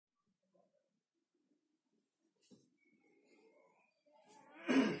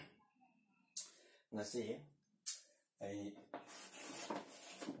ngasi ai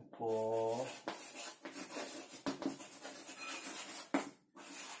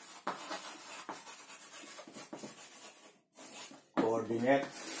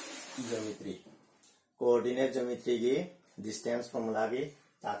coordinate geometry की distance formula की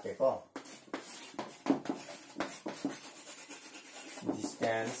ताके को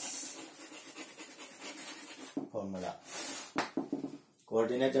distance formula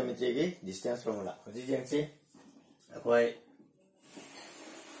coordinate geometry की distance formula होती जैसे कोई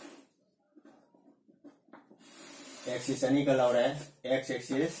एक्सिस अनी का लौर है x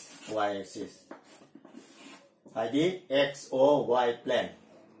एक्सिस y एक्सिस आदि x o y plane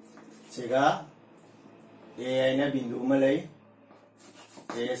सिगा a आइना बिंदु मलई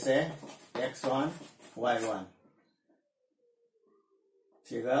a से x1 y1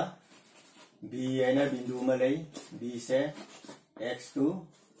 सिगा b आइना बिंदु मलई b से x2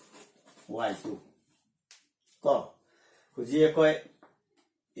 y2 को खुजिए कोई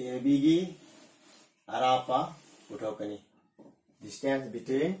ab की अरापा उठाओकनी distance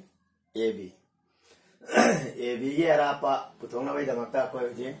between ab AB की अरापा पुथोंगना भाई दमकता कोई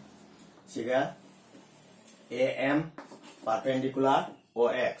हुए सिगा AM perpendicular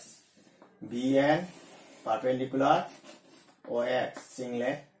OX BN perpendicular OX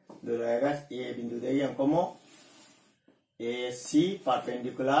सिंगले दुलाएगा A बिंदु दे यंग कोमो AC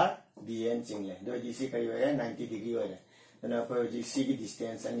perpendicular BN सिंगले दो GC करी हुए 90 डिग्री हुए तो ना कोई GC की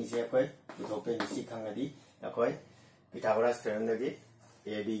डिस्टेंस अनी से कोई पुथोंपे निसी खंगदी ना कोई पिथागोरस थ्योरम दगी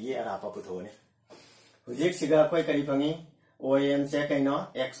AB की अरापा पुथोने हुजिक सिगा कोई करी फंगी OM से कहीं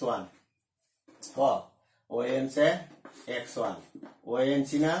x1 हो OM से x1 ON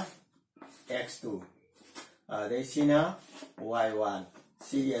सिना x2 आधे सिना y1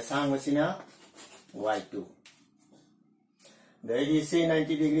 सिरिया सांग सिना y2 दही से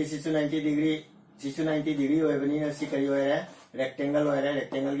 90 डिग्री 90 डिग्री होए बनी ना सी करी होए रेक्टेंगल होए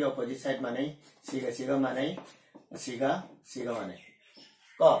रेक्टेंगल की ऑपोजिट साइड माने सिगा माने सिगा माने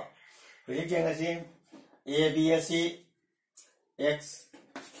को हुजिक Jenga C A B C X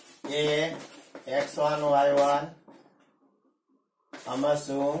A X1 Y1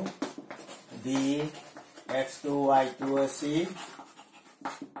 amasung B X2 Y2 C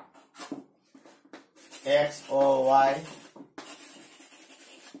X O Y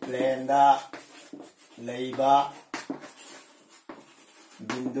plane da leiba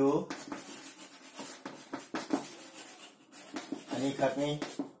bindu ani khakni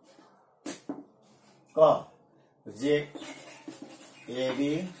को जे AB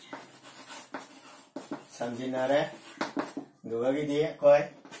समझना रे दुगा की दिए कोई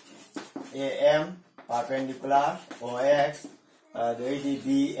AM perpendicular OX दुई दी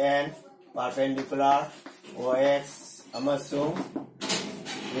BN perpendicular OX अमसुंग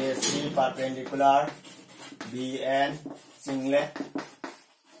AC perpendicular BN सिंगले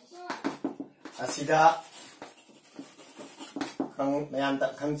असिदा खंग ma'am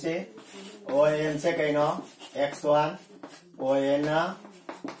तक खंग से ON से कहीं ना x1 ON ना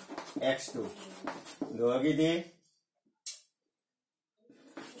x2 दो की दी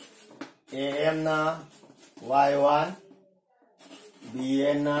AM ना y1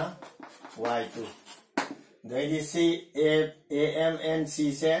 BN ना y2 दो की सी AM and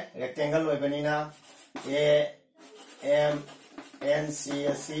C से रेक्टेंगल में बनी ना AM and C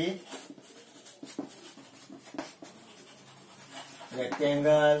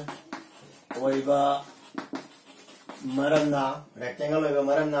rectangle ओइबा मरमना rectangle ओइबा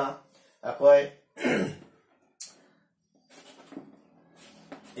मरमना अकोई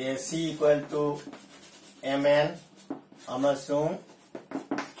AC equal to MN अमसुंग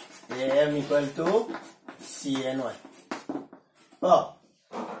AM equal to CNY तो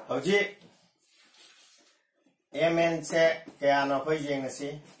हौजी MN से क्या ना कोई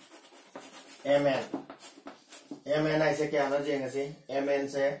जेंगसी MN ऐसे क्या ना जेंगसी MN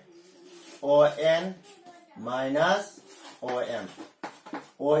से ON minus OM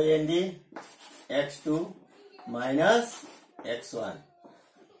ON the x2 minus x1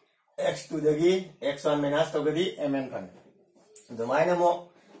 x2 दगी x1 minus तो गदी MN फन दोमाइना मो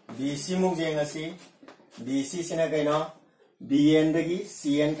BC मुग जेंगसी BC सिना कहीं BN दगी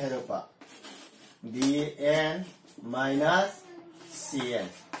CN खरोपा BN minus CN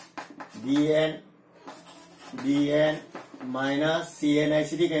BN minus CN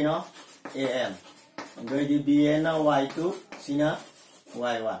ऐसी दी कहीं AM दो दी BN ना Y2 सिना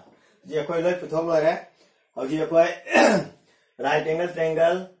Y1 जे कोई लोग पुथों लोग है और जे कोई राइट एंगल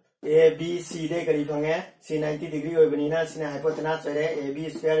ट्रायंगल ABC दे करीब होंगे C 90 डिग्री होए बनी ना सिना हाइपोटेनस है AB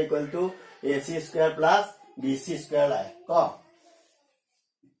square equal to AC square plus BC square है को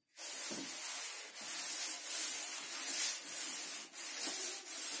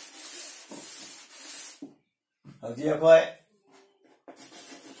हजी अखोय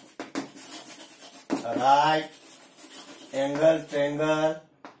right angle triangle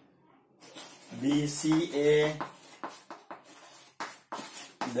BCA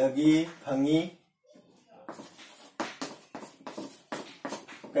दगी fungi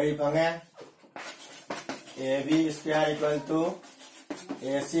कई fungi AB square equal to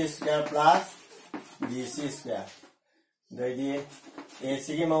AC square plus BC square दगी AC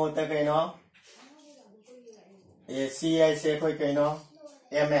की महत्ता कहीं ना AC ऐसे कोई कहीं ना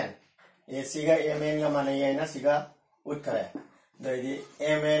MN AC का MN का माने ये ना सिगा उत्तर है दगी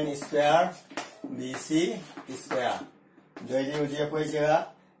MN square BC square दगी उसे कोई जगह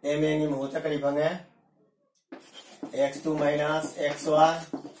MN की महत्ता कहीं fungi x2 minus x1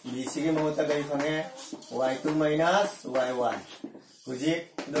 BC की महत्ता कहीं फंगे y2 minus y1 उसे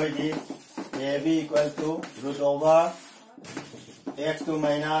दगी AB equal to root over x2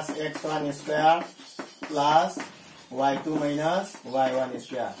 minus x1 square plus y2 minus y1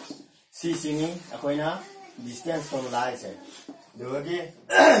 square C सिंगी अकोई ना distance formula है दोगे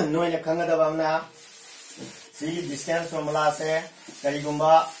नोई ने खंगा दबावना C की distance formula से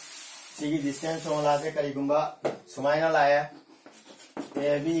करीगुंबा C की distance formula से करीगुंबा सुमाइना लाया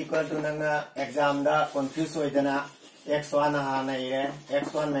AB equal to नंगा exam दा confuse हो इतना x1 हाँ नहीं है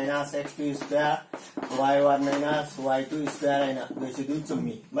x1 minus x2 square y1 minus y2 square है ना दोइसे दूध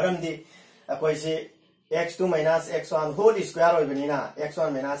चुम्मी मरम दी अकोई से x2 minus x1 whole square होई बनी ना x1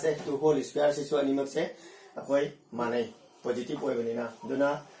 minus x2 whole square से चुआ निमक से अकोई माने पॉजिटिव होई बनी ना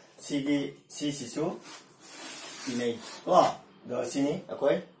दुना C की C सिसु नहीं तो दो सिनी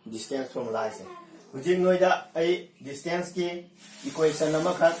अकोई डिस्टेंस फॉर्मूला है हुजिंग नोइदा आई डिस्टेंस की equation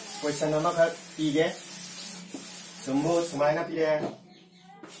number पीगे सुम्बु सुमाइना पीगे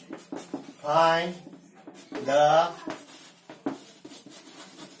find the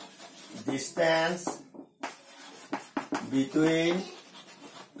distance between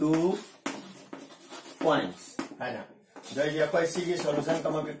 2 points है ना जो ये कोई सी की सॉल्यूशन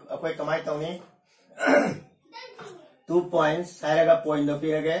कोई कमाई तो नहीं 2 points सारे का पॉइंट दो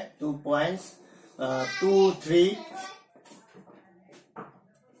पीगे 2 points 2 3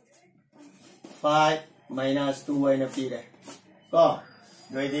 5 minus 2 है ना पीगे को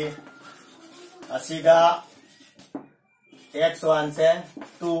जो ये असीगा x1 से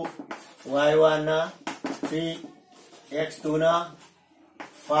 2 y1 ना 3 x2 ना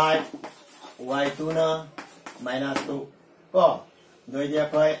 5 y2 ना minus 2 को दो ये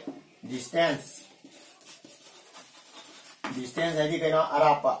कोई distance है जी कहीं ना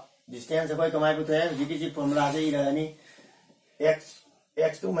अरापा distance है कोई कमाई पुते है जी किसी फॉर्मूला से ही रहनी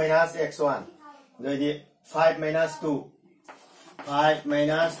x2 minus x1 दो ये 5 minus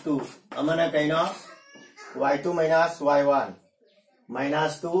 2 अमना कहीं ना y2 minus y1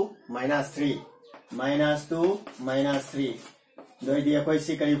 minus 2 minus 3 दो दिया कोई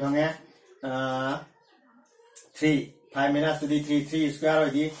सी करीब होंगे 3 5 minus 2 3 स्क्वायर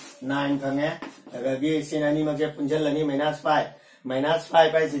होगी 9 होंगे अगर ये इसी नानी मजे पुंजल लनी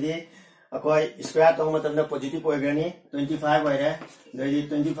 -5 पे सीधी कोई स्क्वायर तो मतलब ना पॉजिटिव हो गया नहीं 25 हो रहा है दो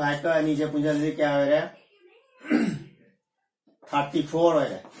 25 का नीचे पुंजल क्या हो रहा है 34 हो रहा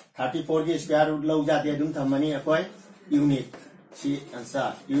है 34 की स्क्वायर रूट लग जाती है दुम थमनी कोई unit C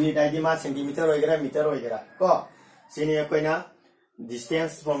answer unit ID मा सेंटीमीटर होइगरा मीटर होइगरा को सिनी कोई ना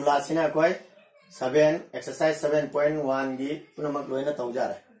डिस्टेंस फॉर्मूला सिना कोई 7 एक्सरसाइज 7.1 की पुनमक लोइना तौजा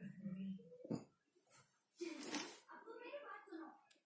रहा